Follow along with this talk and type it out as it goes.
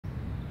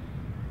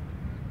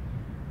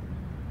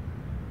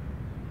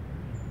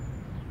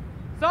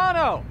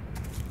Sano!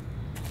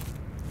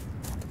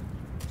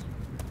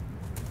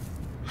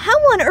 How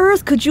on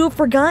earth could you have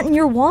forgotten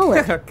your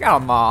wallet?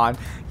 Come on.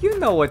 You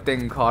know it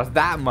didn't cost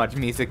that much,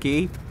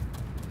 Mizuki.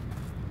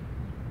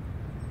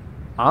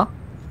 Huh?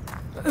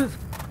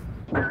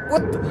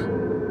 What the?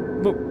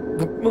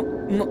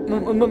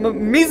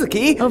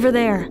 Mizuki? Over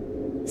there.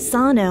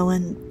 Sano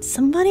and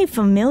somebody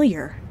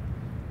familiar.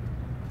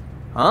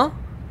 Huh?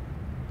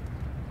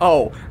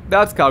 Oh,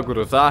 that's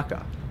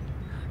Kagurazaka.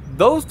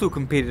 Those two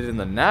competed in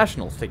the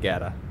nationals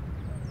together.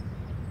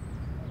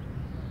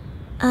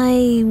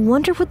 I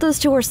wonder what those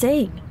two are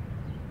saying.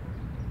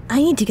 I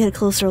need to get a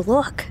closer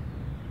look.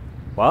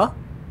 What?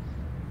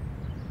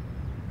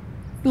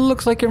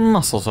 Looks like your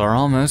muscles are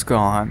almost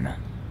gone.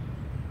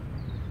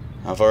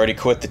 I've already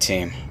quit the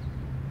team.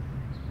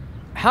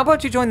 How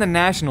about you join the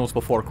nationals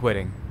before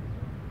quitting?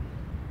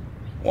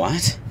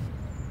 What?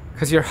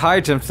 Cause your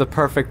high jump's the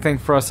perfect thing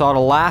for us all to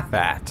laugh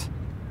at.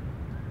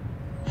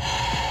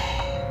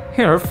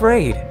 You're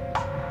afraid.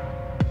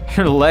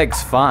 Your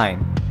leg's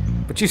fine,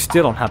 but you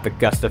still don't have the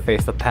guts to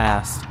face the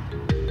past.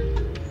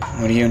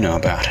 What do you know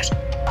about it?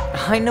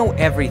 I know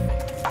everything.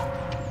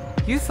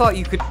 You thought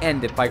you could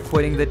end it by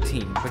quitting the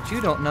team, but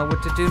you don't know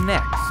what to do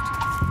next.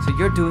 So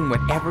you're doing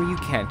whatever you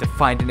can to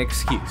find an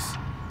excuse.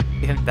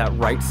 Isn't that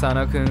right,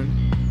 Sano-kun?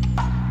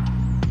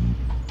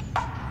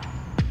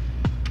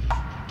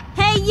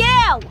 Hey,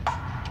 you!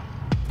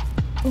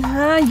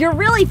 You're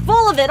really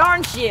full of it,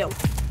 aren't you?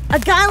 A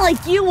guy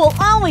like you will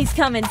always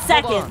come in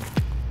second.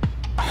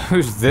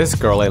 Who's this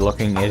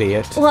girly-looking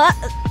idiot? What?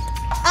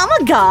 I'm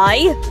a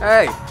guy.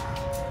 Hey,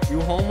 you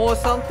homo or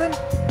something?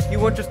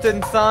 You interested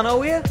in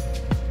Sano here?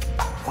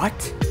 What?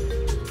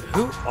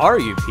 Who are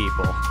you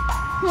people?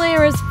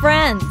 We're his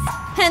friends.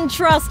 And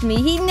trust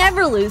me, he'd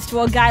never lose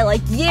to a guy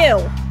like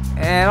you.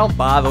 And don't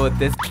bother with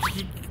this.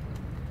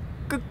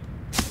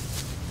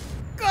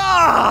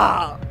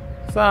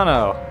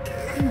 Sano,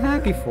 I'm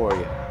happy for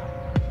you.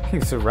 You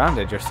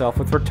surrounded yourself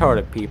with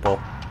retarded people.